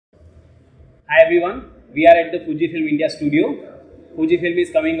Hi everyone, we are at the Fujifilm India studio. Fujifilm is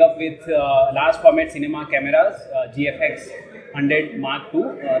coming up with large format cinema cameras, GFX 100 Mark II.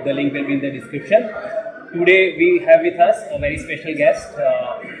 The link will be in the description. Today we have with us a very special guest,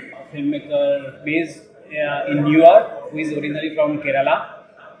 a filmmaker based in New York, who is originally from Kerala,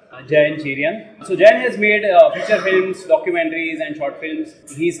 Jayan Cherian. So Jayan has made feature films, documentaries and short films.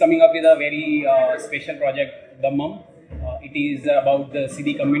 He is coming up with a very special project, Dammam. It is about the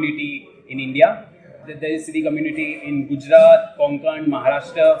Siddhi community in India. There is Siddhi community in Gujarat, Konkan,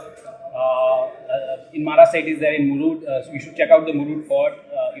 Maharashtra. In Maharashtra it is there in Murud. So you should check out the Murud fort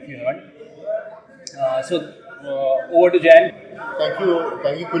if you haven't. Over to Jayan. Thank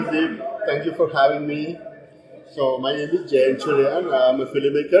you Kuldip. Thank you for having me. So my name is Jayan Cherian. I'm a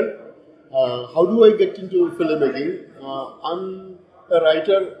filmmaker. How do I get into filmmaking? I'm a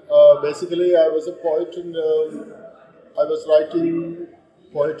writer. Basically, I was a poet and I was writing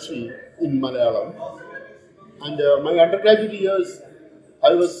poetry in Malayalam. And my undergraduate years,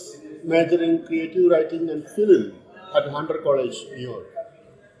 I was majoring creative writing and film at Hunter College, New York.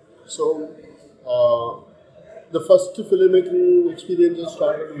 So the first filmmaking experience I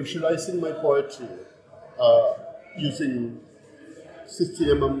started visualizing my poetry using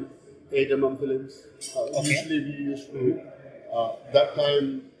 16mm, 8mm films. Usually we used to, that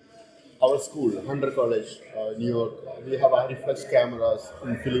time, our school, Hunter College, New York, we have high-reflex cameras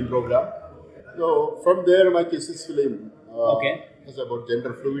in film program. So from there, my thesis film was about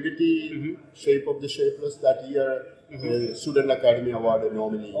gender fluidity, Shape of the Shapeless, that year, Student Academy Award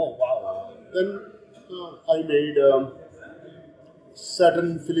nominee. Oh, wow. Then I made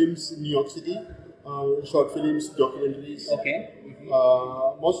certain films in New York City, short films, documentaries.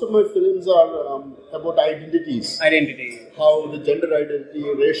 Most of my films are about identities. How the gender identity,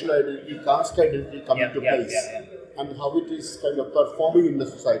 racial identity, caste identity come into place. And how it is kind of performing in the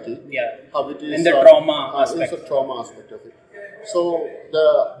society. How it is in the trauma aspect. It's a trauma aspect of it. So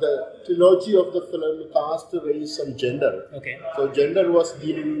the trilogy of the film, caste, race and gender. So gender was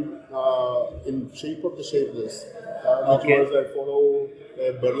dealing in Shape of the Shapeless, which was I follow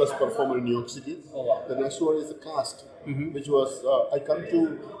a burlesque performer in New York City. The next one is the caste, which was I come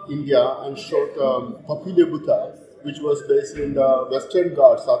to India and shot Papilio Buddha, which was based in the Western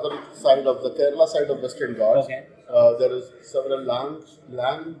Ghats, other side of the Kerala side of Western Ghats. There is several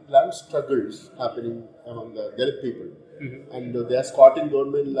land struggles happening among the Dalit people. And they are squatting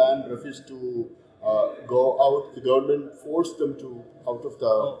government land, refused to go out. The government forced them to out of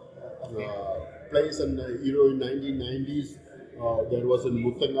the place. And in 1990s, there was in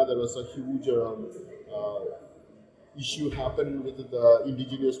Muthanga, there was a huge issue happened with the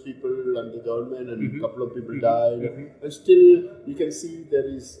indigenous people and the government, and a couple of people died. And still, you can see there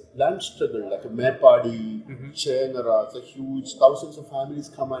is land struggle, like a Mepadi, Chayangara. It's a huge, thousands of families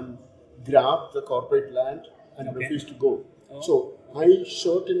come and grab the corporate land and refuse to go. So I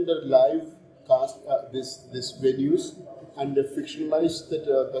shot in the live cast this venues and fictionalized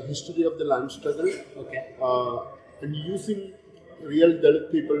the history of the land struggle. And using real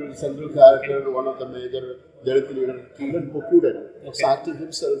Dalit people, central character, one of the major Dalit leader, Kuldip Patel, acting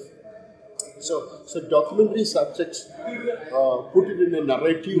himself. So documentary subjects put it in a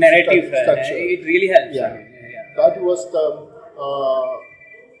narrative structure. It really helps. That was the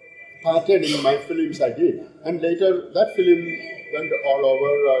pattern in my films I did. And later that film went all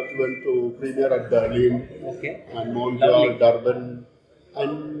over. It went to premiere at Berlin and Montreal, Durban.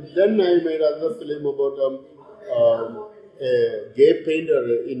 And then I made another film about a gay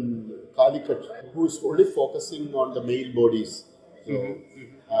painter in Calicut who is only focusing on the male bodies. So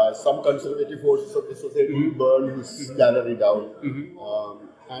some conservative forces of the society will burn his gallery down.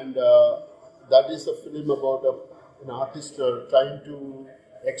 And that is a film about an artist trying to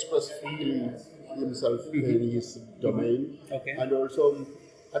express freely himself in his domain. And also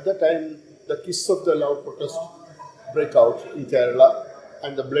at that time the Kiss of the Love protest break out in Kerala,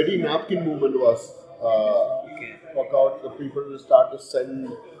 and the bloody napkin movement was broke out. The people start to send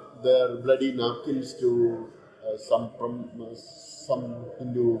their bloody napkins to some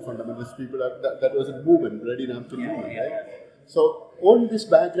Hindu fundamentalist people. That was a movement, bloody napkin movement, right? So on this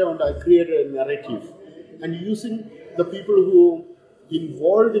background, I created a narrative, and using the people who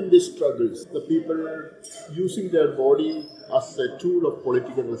involved in these struggles, the people using their body as a tool of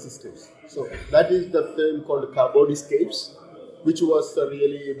political resistance. So that is the film called Ka Bodyscapes, which was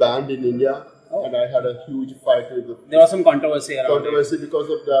really banned in India. And I had a huge fight with it. There was some controversy around Controversy because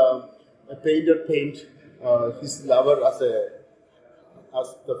of the painter paint his lover as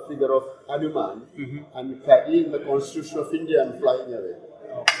the figure of Hanuman and carrying the Constitution of India and flying away.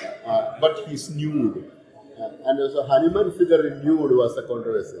 But he's nude. And as a Hanuman figure in nude was a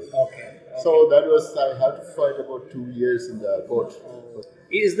controversy. So that was, I had to fight about 2 years in the court.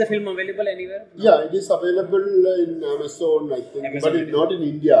 Is the film available anywhere? Yeah, it is available in Amazon, I think, Amazon, but not in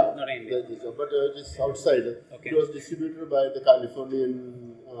India. Not in India. But it is outside. Okay. It was distributed by the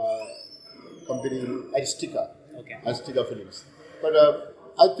Californian company Aristica, Aristica Films. But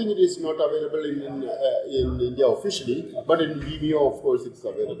I think it is not available in India officially, but in Vimeo, of course, it's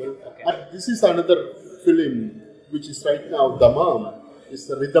available. Okay. And this is another film which is right now, Dammam, is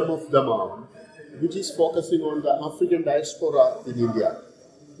the Rhythm of Dammam, which is focusing on the African diaspora in India.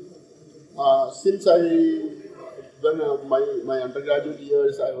 Since my undergraduate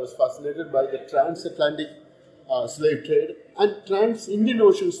years, I was fascinated by the transatlantic slave trade, and trans-Indian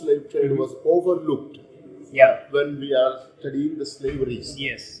Ocean slave trade was overlooked. Yeah. When we are studying the slaveries.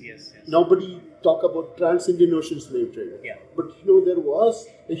 Yes. Nobody talk about trans-Indian Ocean slave trade. Yeah. But there was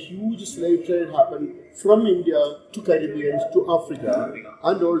a huge slave trade happened from India to Caribbeans to Africa,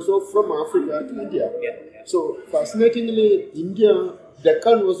 and also from Africa to India. Yeah. So fascinatingly, India,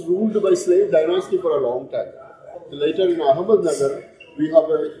 Deccan was ruled by slave dynasty for a long time. Later in Ahmednagar, we have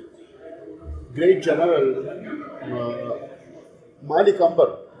a great general, Malik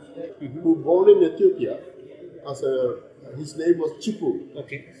Ambar, who born in Ethiopia. His name was Chipu.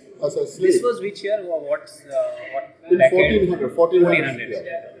 Okay. As a slave. This was which year or what In decade? 1400.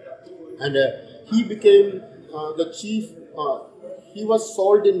 Yeah. And he became the chief. He was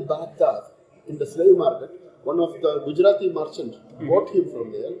sold in Baghdad in the slave market. One of the Gujarati merchants bought him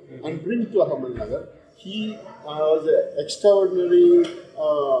from there and bring to Ahmednagar. He was an extraordinary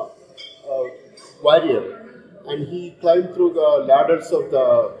warrior, and he climbed through the ladders of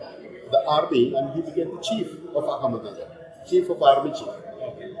the army, and he became the chief of Ahmednagar, chief of army chief.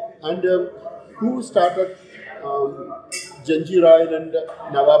 Okay. And who started Janjirai and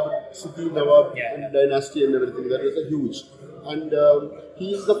Nawab, City Nawab and dynasty and everything. That was a huge. And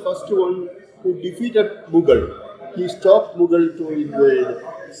he is the first one who defeated Mughal. He stopped Mughal to invade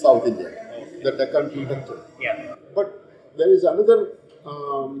South India, the Deccan Protectorate. Yeah. But there is another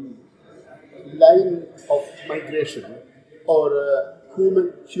line of migration or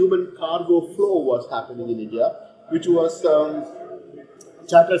human cargo flow was happening in India, which was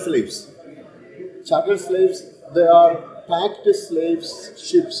charter slaves. Charter slaves, they are packed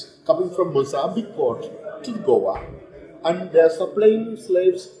ships coming from Mozambique port to Goa, and they are supplying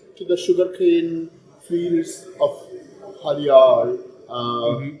slaves to the sugarcane fields of Haryal,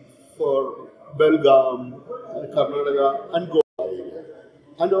 for Belgaum, Karnataka, and Goa area.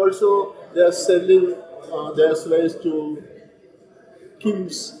 And also, they are selling their slaves to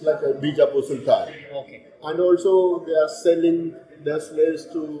kings like Bijapur Sultan. Okay. And also, they are selling their slaves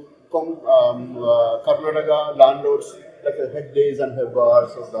to Karnataka landlords like head days and head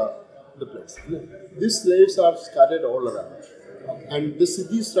bars of the place. These slaves are scattered all around. And the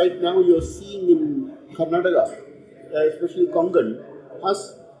cities right now you are seeing in Karnataka, especially Konkan,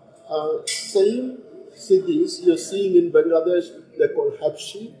 has same cities you are seeing in Bangladesh. They are called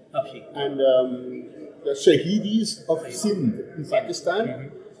Habshi. And the Shahidis of Sindh in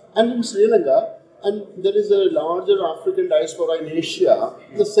Pakistan, and in Sri Lanka. And there is a larger African diaspora in Asia,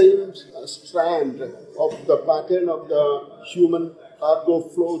 the same strand of the pattern of the human cargo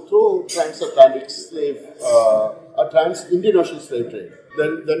flow through transatlantic slave, trans-Indian Ocean slave trade.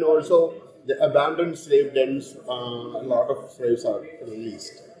 Then also the abandoned slave dens, a lot of slaves are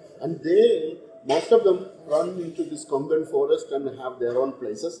released. And most of them run into this Kongan forest and have their own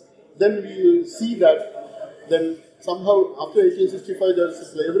places. Then we see that then somehow after 1865 there is a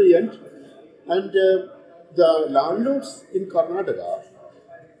slavery end. And the landlords in Karnataka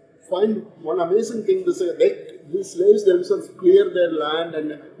find one amazing thing. These slaves themselves clear their land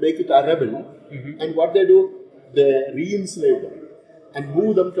and make it arable. And what they do, they re-enslave them and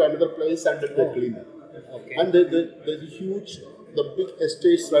move them to another place and then they clean them. Okay. And there's the big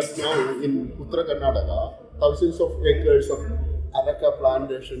estates right now in Uttara Karnataka, thousands of acres of areca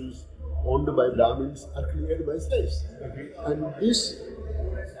plantations owned by Brahmins are cleared by slaves. And these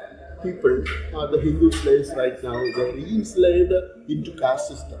people are the Hindu slaves right now. They are re-enslaved into caste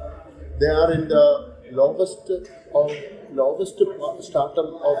system. They are in the lowest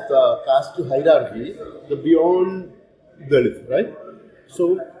stratum of the caste hierarchy, the beyond Dalit, right?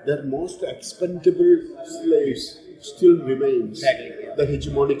 So their most expendable slaves still remains. Exactly. The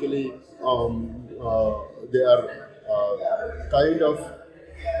hegemonically, they are kind of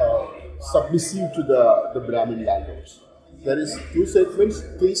submissive to the Brahmin landlords. There is three segments.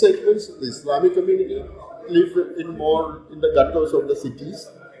 The Islamic community live in the ghettos of the cities,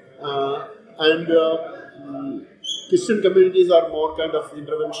 and Christian communities are more kind of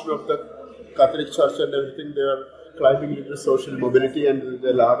intervention of the Catholic Church and everything. They are climbing into social mobility, and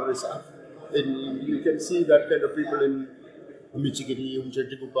the ladder is up. You can see that kind of people in Michigiri,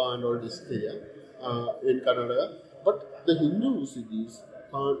 Umchettikupa and all this area in Karnataka. But the Hindu cities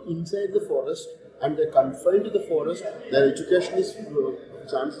are inside the forest and they're confined to the forest. Their education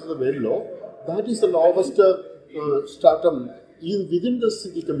chances are very low. That is the lowest stratum even within the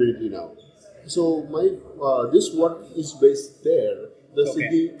city community now. So this work is based there. The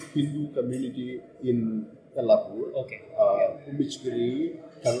city Hindu community in Yellapur, Michigiri,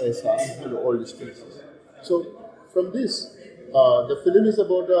 Kalesa, and all these places. So from this, the film is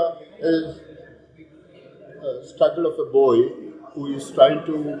about a struggle of a boy who is trying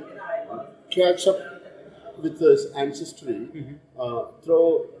to catch up with his ancestry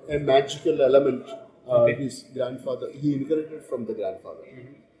through a magical element his grandfather, he inherited from the grandfather.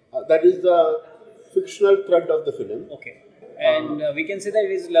 That is the fictional thread of the film. And we can say that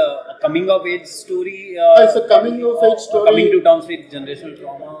it is a coming of age story. It's a coming of age story. Coming to terms with generational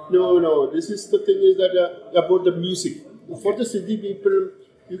trauma. No. This is the thing is that about the music. For the Siddhi people,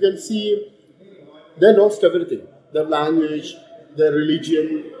 you can see they lost everything. Their language, their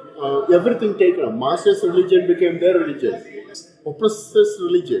religion, everything taken. Master's religion became their religion. Oppressor's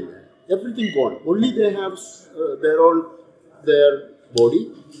religion, everything gone. Only they have their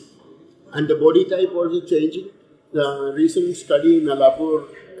body, and the body type also changing. The recent study in Alapur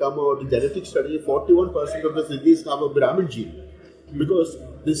come out, the genetic study, 41% of the Siddhis have a Brahmin gene. Because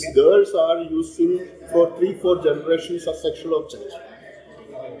these girls are using for 3-4 generations of sexual objects.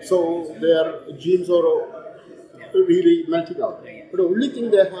 So their genes are really melting out. But the only thing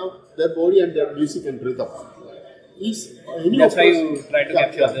they have, their body and their music and rhythm. That's why you try to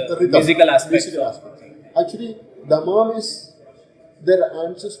capture the rhythm, musical aspect. Actually, Dammam is their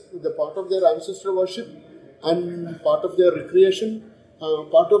the part of their ancestor worship and part of their recreation,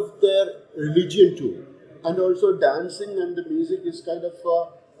 part of their religion too. And also dancing and the music is kind of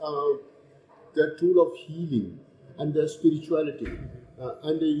their tool of healing and their spirituality.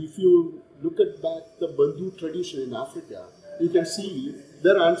 And if you look at back the Bandhu tradition in Africa, you can see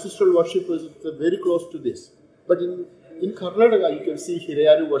their ancestral worship is very close to this. But in Karnataka, you can see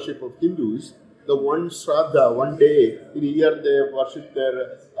Hirayaru worship of Hindus. The one Shraddha, one day in a year they worship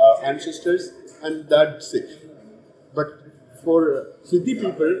their ancestors, and that's it. But for Siddhi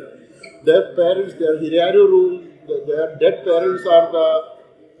people, their parents, their Hirayaru room, their dead parents are the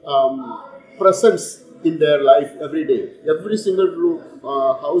presence in their life every day. Every single room,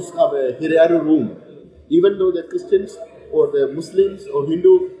 house have a Hirayaru room. Even though they're Christians or they're Muslims or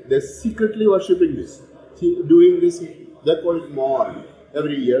Hindu, they're secretly worshipping this. Doing this, they call it Maul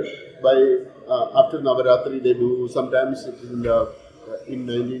every year. By after Navaratri, they do sometimes in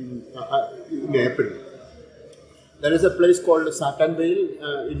April. There is a place called Satanvale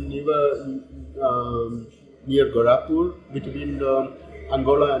near Gorakhpur between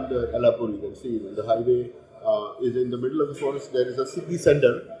Angola and Yellapur. You can see the highway is in the middle of the forest. There is a city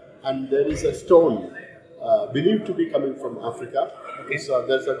center and there is a stone believed to be coming from Africa. So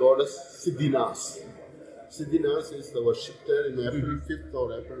there's a goddess Siddhinas. Siddhinas is the worship there in April 5th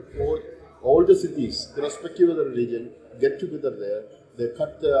or April 4th. All the cities, irrespective of the religion, get together there. They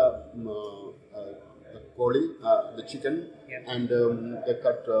cut the koli, the chicken, and they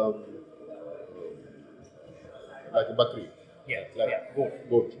cut like a bakri,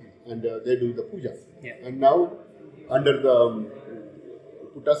 goat, and they do the puja. And now, under the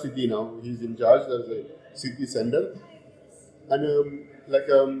Putta Siddhi now, he's in charge. There's a Siddhi center, and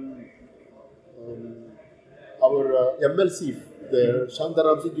our MLC there,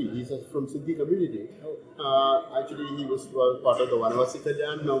 Shantaram Siddhi, he's from Siddhi community. Actually, he was part of the Vanavasi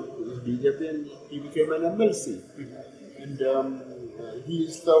Kalyan, now he's BJP, and he became an MLC. And he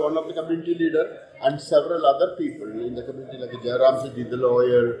is one of the community leader, and several other people in the community like Jayaram Siddhi, the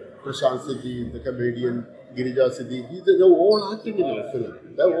lawyer, Prashant Siddhi, the comedian, Girija Siddhi. They're all acting in the film.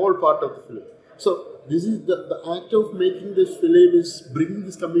 They're all part of the film. So this is the act of making this film is bringing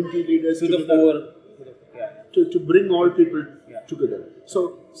these community leaders to the fore. To bring all people together.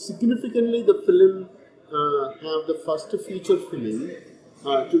 So significantly the film have the first feature film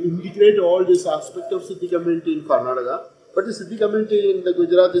to integrate all this aspect of Siddhi community in Karnataka. But the Siddhi community in the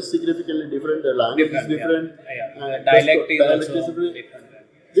Gujarat is significantly different. The language is different. Dialect is also different.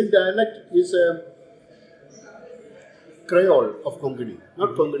 This dialect is a Creole of Konkani,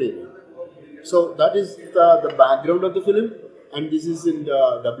 not Konkani. So that is the background of the film, and this is in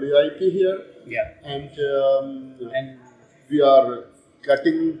the WIP here. And we are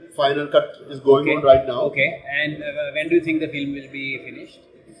cutting, final cut is going on right now. And when do you think the film will be finished?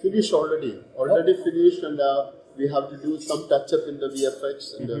 Finished already finished, and we have to do some touch up in the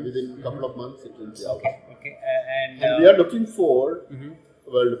VFX, and within a couple of months it will be out. And we are looking for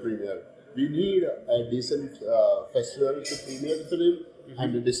world premiere. we need a decent festival to premiere the film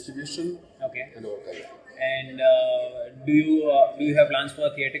and the distribution and all kind of. And do you have plans for a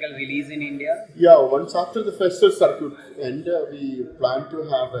theatrical release in India? Yeah, once after the festival circuit end, we plan to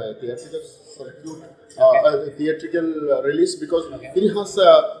have a theatrical circuit, a theatrical release, because it has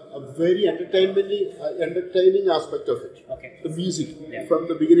a very entertaining aspect of it. The music, from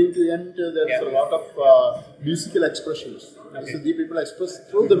the beginning to the end, there's a lot of musical expressions. So the people express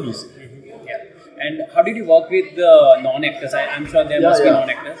through the music. And how did you work with the non-actors? I'm sure there must be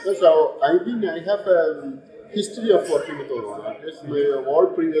non-actors. So I have a history of working with all non-actors. My all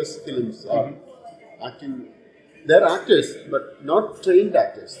previous films are acting. They're actors, but not trained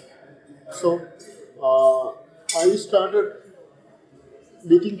actors. So I started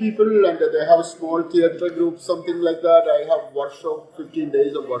meeting people, and they have small theatre groups, something like that. I have workshop, 15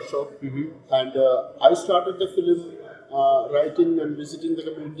 days of workshop, and I started the film writing and visiting the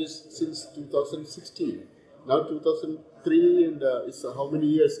communities since 2016. Now 2003, and it's how many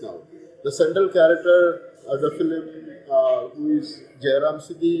years now? The central character of the film, who is Jairam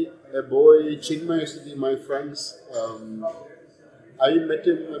Siddhi, a boy, Chinmay Siddhi, my friends. I met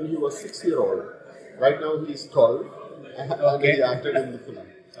him when he was 6-year-old. Right now he is 12, and he acted in the film.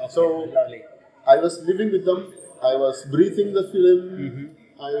 So I was living with them. I was breathing the film.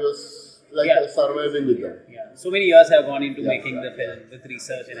 I was surviving with them. So many years have gone into making the film with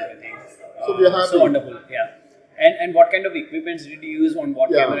research and everything. So we are happy. So wonderful. And what kind of equipments did you use? On what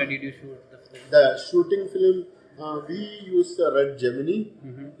camera did you shoot the film? The shooting film, we used a Red Gemini,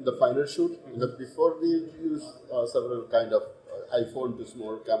 the final shoot. Before we used several kind of iPhone to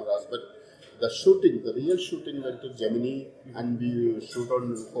small cameras, but the real shooting went to Gemini, and we shoot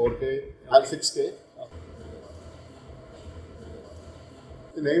on 4K and 6K.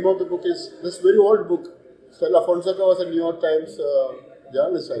 The name of the book is this very old book. Stella Fonseca was a New York Times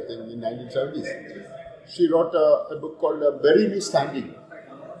journalist, I think, in 1970s. She wrote a book called Bury Me Standing.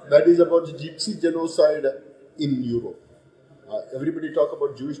 That is about the Gypsy genocide in Europe. Everybody talk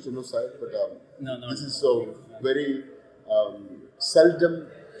about Jewish genocide, but this is a very seldom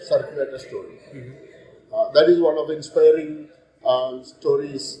circulated story. That is one of the inspiring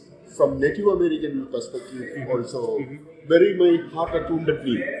stories from Native American perspective also. Bury My Heart at Wounded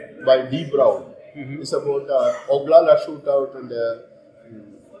Knee by D. Brown. It's about Oglala shootout and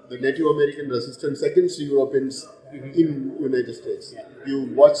the Native American resistance against Europeans in United States.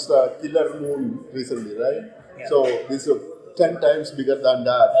 You watched the Killer Moon recently, right? So this is 10 times bigger than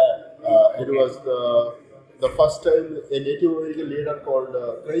that. It was the first time a Native American leader called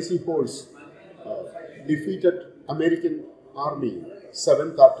Crazy Horse defeated American Army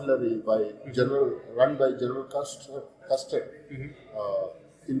 7th Artillery run by General Custer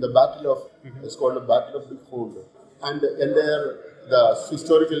in the battle of it's called the Battle of Big Horn, and the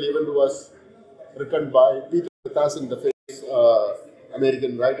historical event was written by Peter Tassin, the famous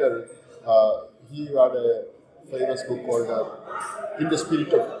American writer. He had a famous book called In the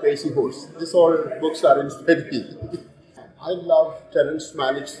Spirit of Crazy Horse. These all books are inspired me. I love Terrence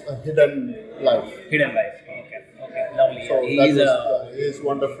Malick's Hidden Life. Hidden Life. Okay, lovely. So he's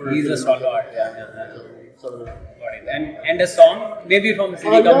wonderful. He's a stalwart. Got it. And a song, maybe from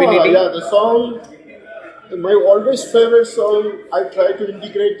city community. The song. My always favorite song. I try to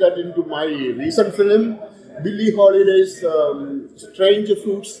integrate that into my recent film, Billie Holiday's "Strange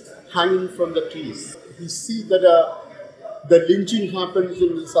Fruits Hanging from the Trees." You see that the lynching happens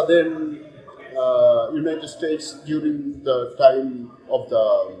in the southern United States during the time of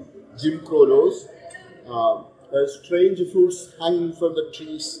the Jim Crow laws. Strange fruits hanging from the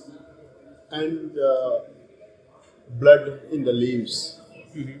trees and blood in the leaves.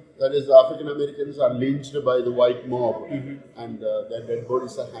 That is, African Americans are lynched by the white mob, and their dead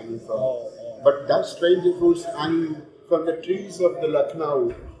bodies are hanging from. But that strange fruits hanging from the trees of the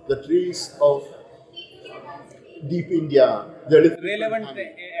Lucknow, the trees of deep India, relevant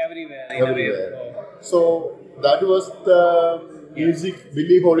everywhere. So that was the music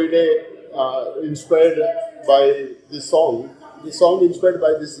Billie Holiday inspired by this song. The song inspired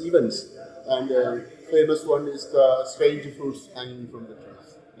by these events, and famous one is the strange fruits hanging from the trees.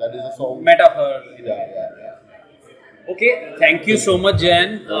 That is a song. Metaphor. Okay, thank you so much,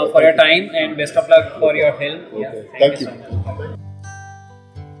 Jayan, for your time, and best of luck for your film. Thank you. So much.